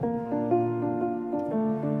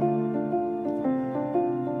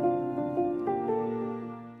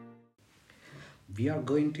are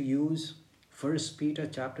going to use First Peter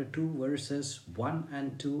chapter 2 verses 1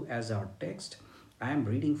 and 2 as our text. I am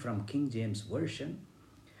reading from King James Version.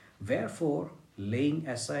 Wherefore, laying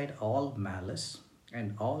aside all malice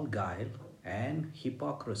and all guile and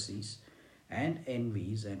hypocrisies and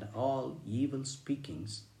envies and all evil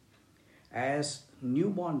speakings, as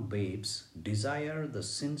newborn babes desire the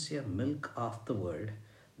sincere milk of the word,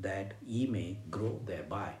 that ye may grow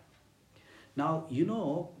thereby. Now,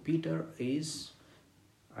 Peter is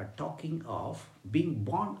talking of being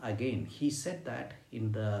born again. He said that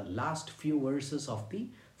in the last few verses of the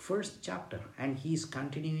first chapter, and he's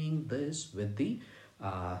continuing this with the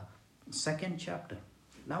uh, second chapter.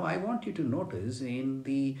 Now, I want you to notice in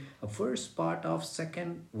the first part of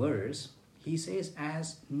second verse, he says,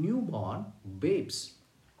 as newborn babes.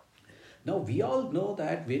 Now, we all know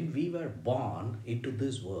that when we were born into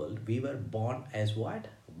this world, we were born as what?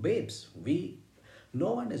 Babes.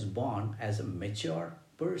 No one is born as a mature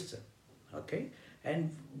person. Okay?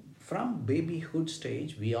 And from babyhood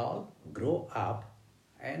stage, we all grow up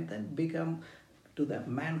and then become to the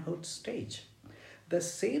manhood stage. The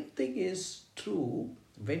same thing is true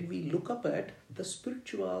when we look up at the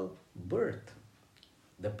spiritual birth.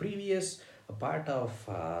 The previous part of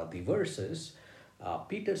the verses,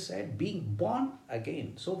 Peter said, being born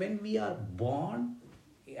again. So when we are born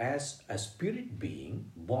as a spirit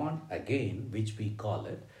being, born again, which we call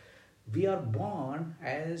it, we are born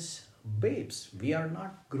as babes. We are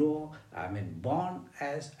not born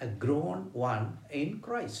as a grown one in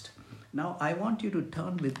Christ. Now, I want you to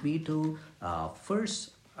turn with me to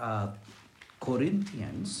First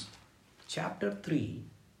Corinthians chapter 3,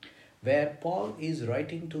 where Paul is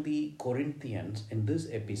writing to the Corinthians in this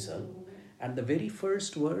epistle. And the very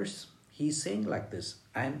first verse, he's saying like this,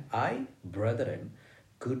 and I, brethren,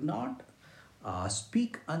 could not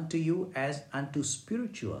speak unto you as unto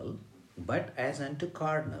spiritual, but as unto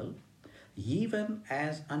carnal, even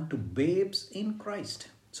as unto babes in Christ.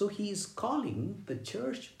 So he is calling the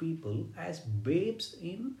church people as babes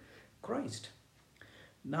in Christ.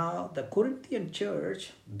 Now, the Corinthian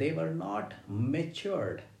church, they were not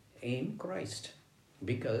matured in Christ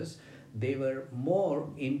because they were more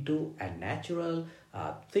into a natural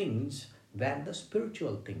things than the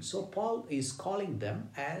spiritual things. So Paul is calling them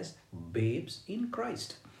as babes in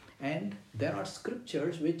Christ. And there are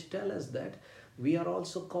scriptures which tell us that we are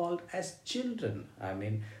also called as children.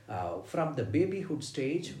 From the babyhood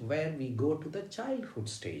stage where we go to the childhood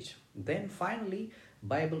stage. Then finally,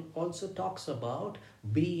 Bible also talks about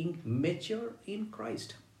being mature in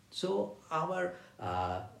Christ. So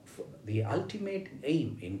the ultimate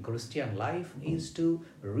aim in Christian life is to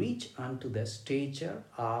reach unto the stature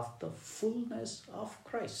of the fullness of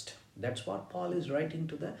Christ. That's what Paul is writing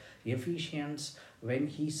to the Ephesians when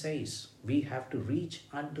he says we have to reach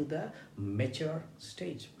unto the mature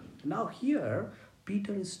stage. Now here,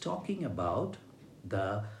 Peter is talking about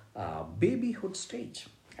the babyhood stage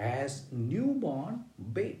as newborn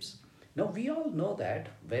babes. Now we all know that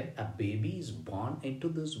when a baby is born into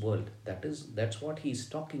this world, that's what he's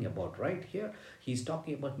talking about right here. He's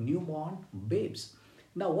talking about newborn babes.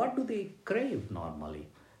 Now what do they crave normally?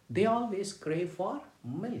 They always crave for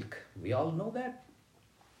milk. We all know that.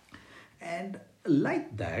 And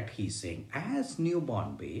like that, he's saying, as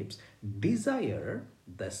newborn babes, desire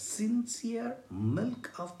the sincere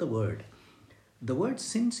milk of the word. The word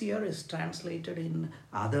sincere is translated in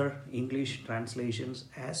other English translations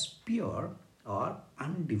as pure or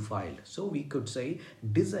undefiled. So we could say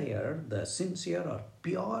desire the sincere or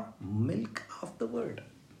pure milk of the word.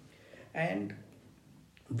 And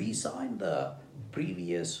we saw in the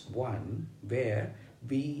previous one where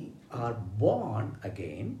we are born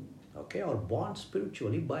again, or born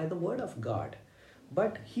spiritually by the word of God.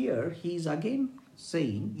 But here he is again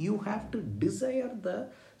saying you have to desire the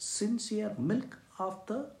sincere milk of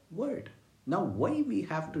the word. Now, why we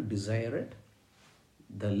have to desire it?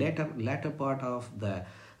 The latter part of the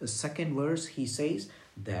second verse, he says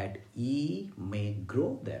that ye may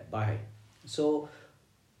grow thereby. So,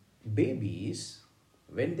 babies,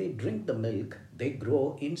 when they drink the milk, they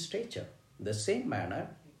grow in stature. The same manner,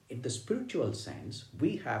 in the spiritual sense,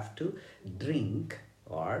 we have to drink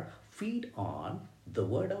or feed on the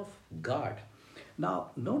word of God.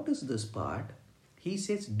 Now, notice this part. He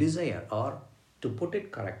says desire, or to put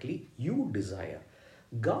it correctly, you desire.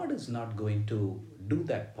 God is not going to do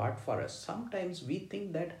that part for us. Sometimes we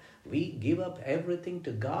think that we give up everything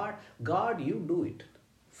to God. God, you do it.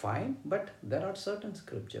 Fine, but there are certain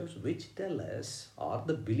scriptures which tell us, or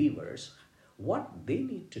the believers, what they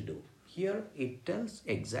need to do. Here it tells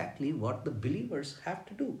exactly what the believers have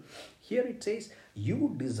to do. Here it says,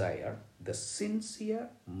 you desire the sincere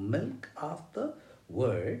milk of the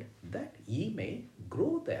word, that ye may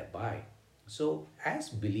grow thereby. So, as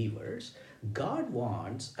believers, God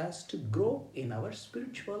wants us to grow in our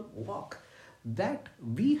spiritual walk. That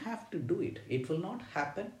we have to do it. It will not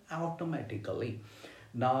happen automatically.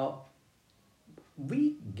 Now,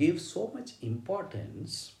 we give so much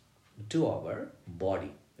importance to our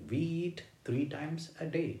body. We eat 3 times a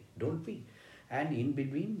day, don't we? And in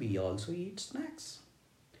between, we also eat snacks.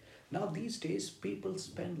 Now, these days, people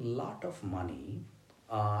spend a lot of money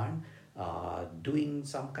on doing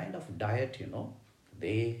some kind of diet.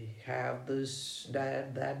 They have this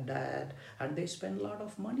diet, that diet, and they spend a lot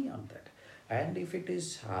of money on that. And if it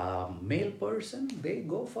is a male person, they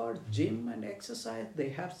go for gym and exercise. They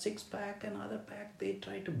have six pack and other pack. They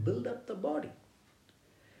try to build up the body.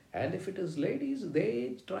 And if it is ladies,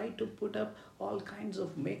 they try to put up all kinds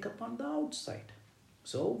of makeup on the outside.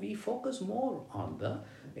 So we focus more on the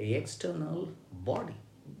external body.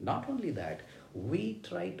 Not only that, we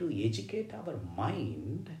try to educate our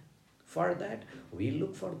mind. For that, we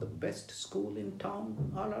look for the best school in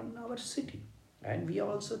town or in our city. And we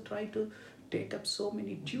also try to take up so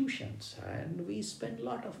many tuitions, and we spend a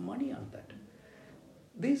lot of money on that.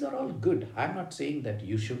 These are all good. I'm not saying that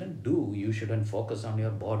you shouldn't focus on your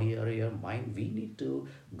body or your mind. We need to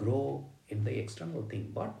grow in the external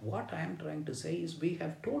thing. But what I am trying to say is we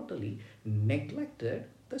have totally neglected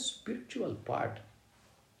the spiritual part.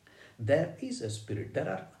 There is a spirit.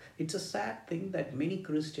 It's a sad thing that many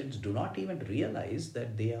Christians do not even realize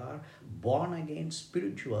that they are born again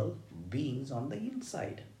spiritual beings on the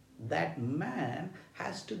inside. That man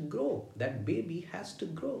has to grow. That baby has to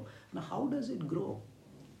grow. Now, how does it grow?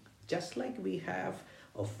 Just like we have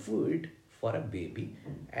a food for a baby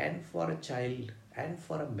and for a child and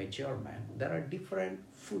for a mature man, there are different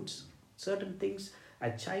foods. Certain things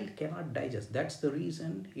a child cannot digest. That's the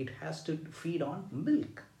reason it has to feed on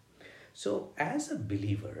milk. So, as a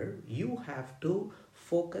believer, you have to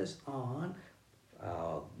focus on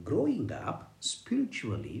growing up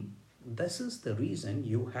spiritually. This is the reason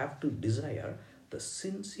you have to desire the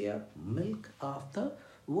sincere milk of the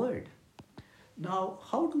word. Now,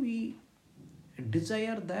 how do we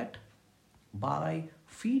desire that? By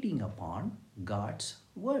feeding upon God's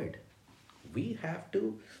word. We have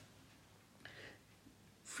to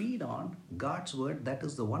feed on God's word. That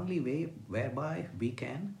is the only way whereby we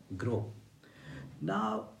can grow.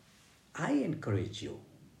 Now, I encourage you.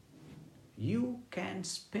 You can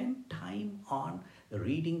spend time on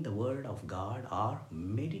reading the word of God or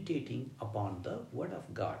meditating upon the word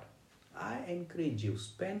of God. I encourage you,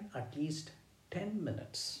 spend at least 10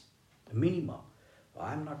 minutes minimum.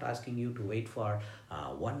 I'm not asking you to wait for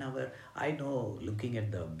 1 hour. I know, looking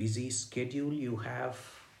at the busy schedule you have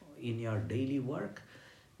in your daily work,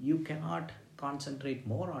 you cannot concentrate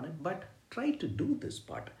more on it, but try to do this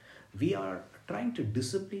part. We are trying to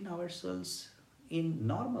discipline ourselves in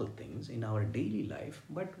normal things in our daily life,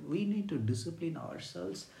 but we need to discipline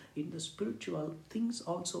ourselves in the spiritual things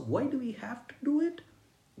also. Why do we have to do it?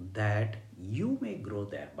 That you may grow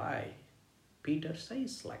thereby. Peter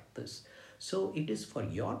says like this. So it is for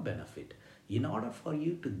your benefit. In order for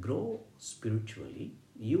you to grow spiritually,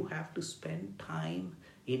 you have to spend time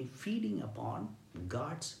in feeding upon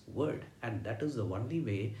God's word. And that is the only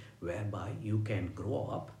way whereby you can grow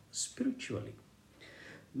up spiritually.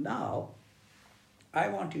 Now, I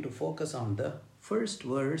want you to focus on the first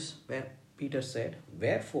verse where Peter said,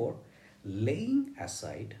 "Wherefore, laying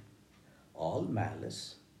aside all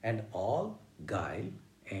malice and all guile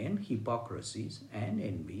and hypocrisies and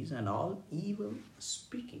envies and all evil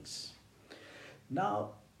speakings."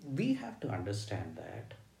 Now, we have to understand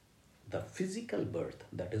that the physical birth,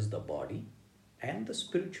 that is the body, and the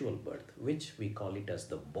spiritual birth, which we call it as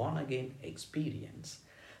the born again experience,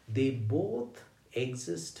 they both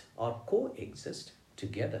exist or coexist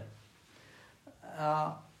together.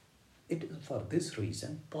 It is for this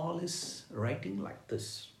reason Paul is writing like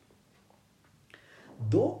this: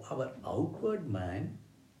 "Though our outward man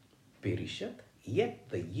perisheth, yet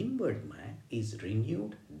the inward man is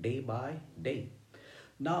renewed day by day."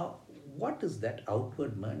 Now, what is that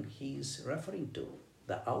outward man he is referring to?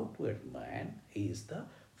 The outward man is the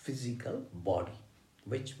physical body,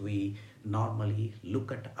 which we normally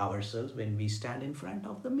look at ourselves when we stand in front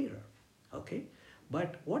of the mirror. Okay?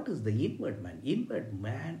 But what is the inward man? Inward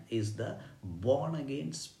man is the born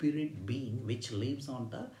again spirit being which lives on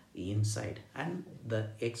the inside. And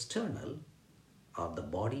the external, or the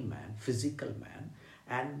body man, physical man,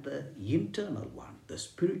 and the internal one, the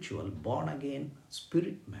spiritual, born again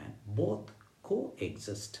spirit man, both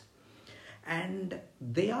coexist. And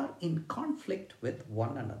they are in conflict with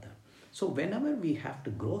one another. So whenever we have to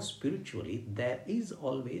grow spiritually, there is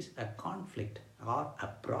always a conflict or a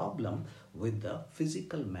problem with the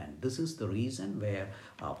physical man. This is the reason where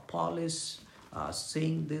Paul is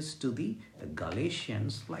saying this to the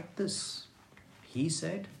Galatians like this. He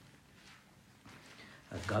said,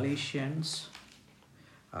 Galatians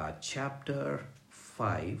chapter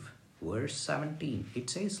 5 verse 17, it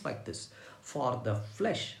says like this: for the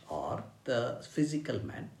flesh or the physical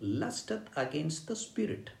man lusteth against the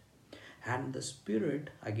spirit, and the spirit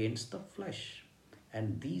against the flesh,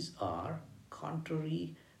 and these are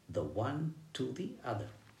contrary the one to the other.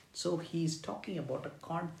 So he is talking about a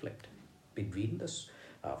conflict between the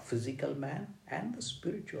physical man and the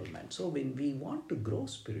spiritual man. So when we want to grow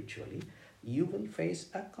spiritually, you will face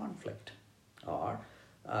a conflict. Or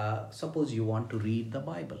suppose you want to read the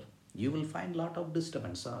Bible, you will find a lot of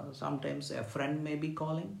disturbance. Sometimes a friend may be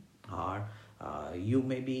calling, or you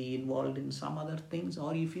may be involved in some other things,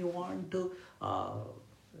 or if you want to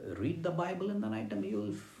read the Bible in the night time,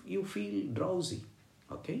 you feel drowsy.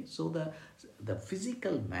 Okay, so the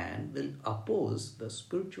physical man will oppose the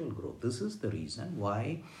spiritual growth. This is the reason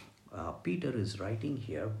why Peter is writing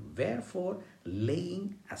here, wherefore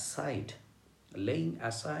laying aside,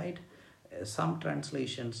 some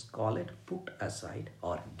translations call it put aside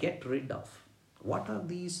or get rid of. What are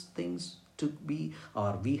these things to be,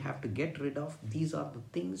 or we have to get rid of? These are the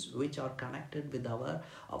things which are connected with our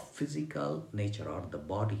physical nature or the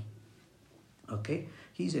body. Okay,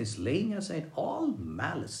 he says laying aside all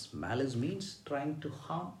malice. Malice means trying to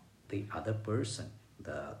harm the other person,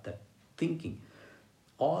 the thinking.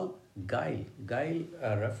 All guile. Guile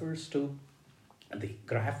refers to the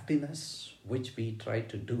craftiness which we try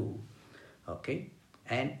to do. Okay,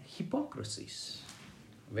 and hypocrisies,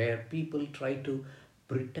 where people try to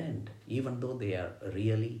pretend even though they are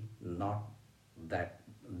really not that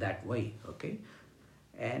way. Okay,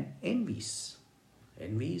 and envies.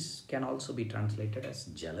 Envies can also be translated as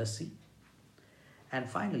jealousy. And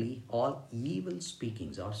finally, all evil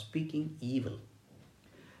speakings or speaking evil.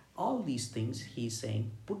 All these things he's saying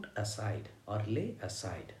put aside or lay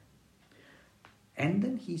aside. And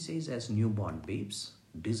then he says, as newborn babes,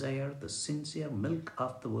 desire the sincere milk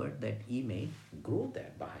of the word, that ye may grow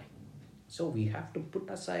thereby. So we have to put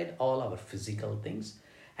aside all our physical things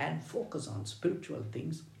and focus on spiritual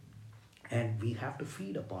things. And we have to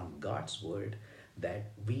feed upon God's word,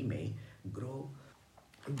 that we may grow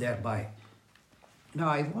thereby. Now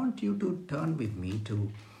I want you to turn with me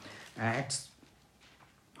to Acts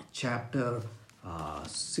chapter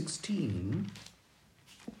 16,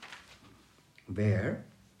 where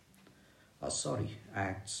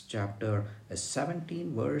Acts chapter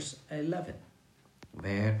 17 verse 11,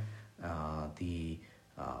 where the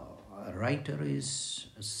writer is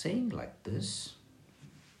saying like this: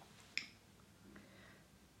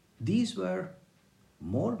 these were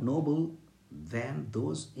more noble than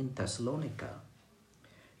those in Thessalonica,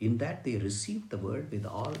 in that they received the word with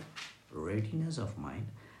all readiness of mind,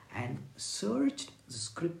 and searched the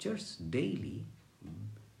scriptures daily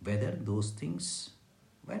whether those things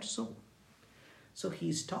were so. So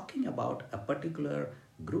he's talking about a particular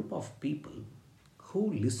group of people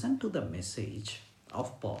who listened to the message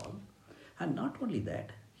of Paul, and not only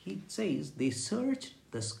that, he says they searched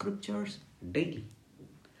the scriptures daily.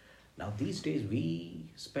 Now these days we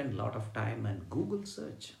spend a lot of time on Google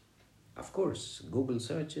search. Of course, Google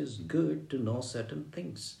search is good to know certain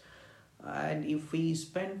things. And if we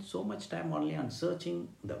spend so much time only on searching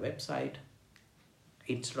the website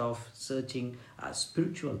instead of searching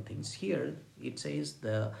spiritual things, here it says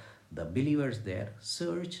the believers there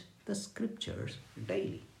search the scriptures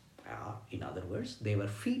daily. In other words, they were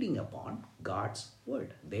feeding upon God's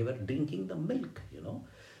word. They were drinking the milk,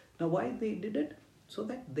 Now why they did it? So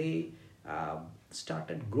that they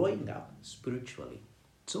started growing up spiritually.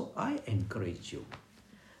 So I encourage you,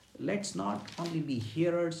 let's not only be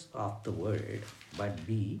hearers of the word, but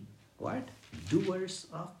be what? Doers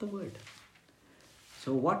of the word.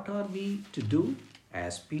 So what are we to do?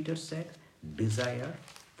 As Peter said, desire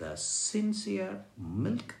the sincere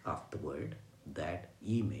milk of the word, that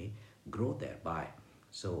ye may grow thereby.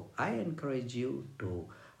 So I encourage you to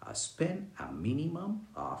spend a minimum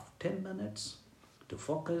of 10 minutes to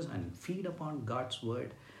focus and feed upon God's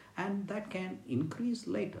word, and that can increase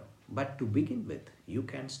later. But to begin with, you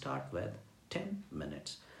can start with 10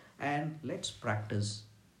 minutes, and let's practice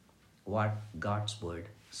what God's word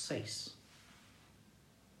says.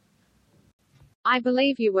 I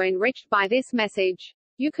believe you were enriched by this message.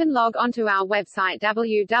 You can log onto our website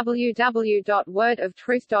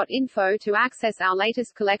www.wordoftruth.info to access our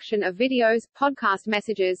latest collection of videos, podcast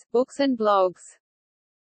messages, books and blogs.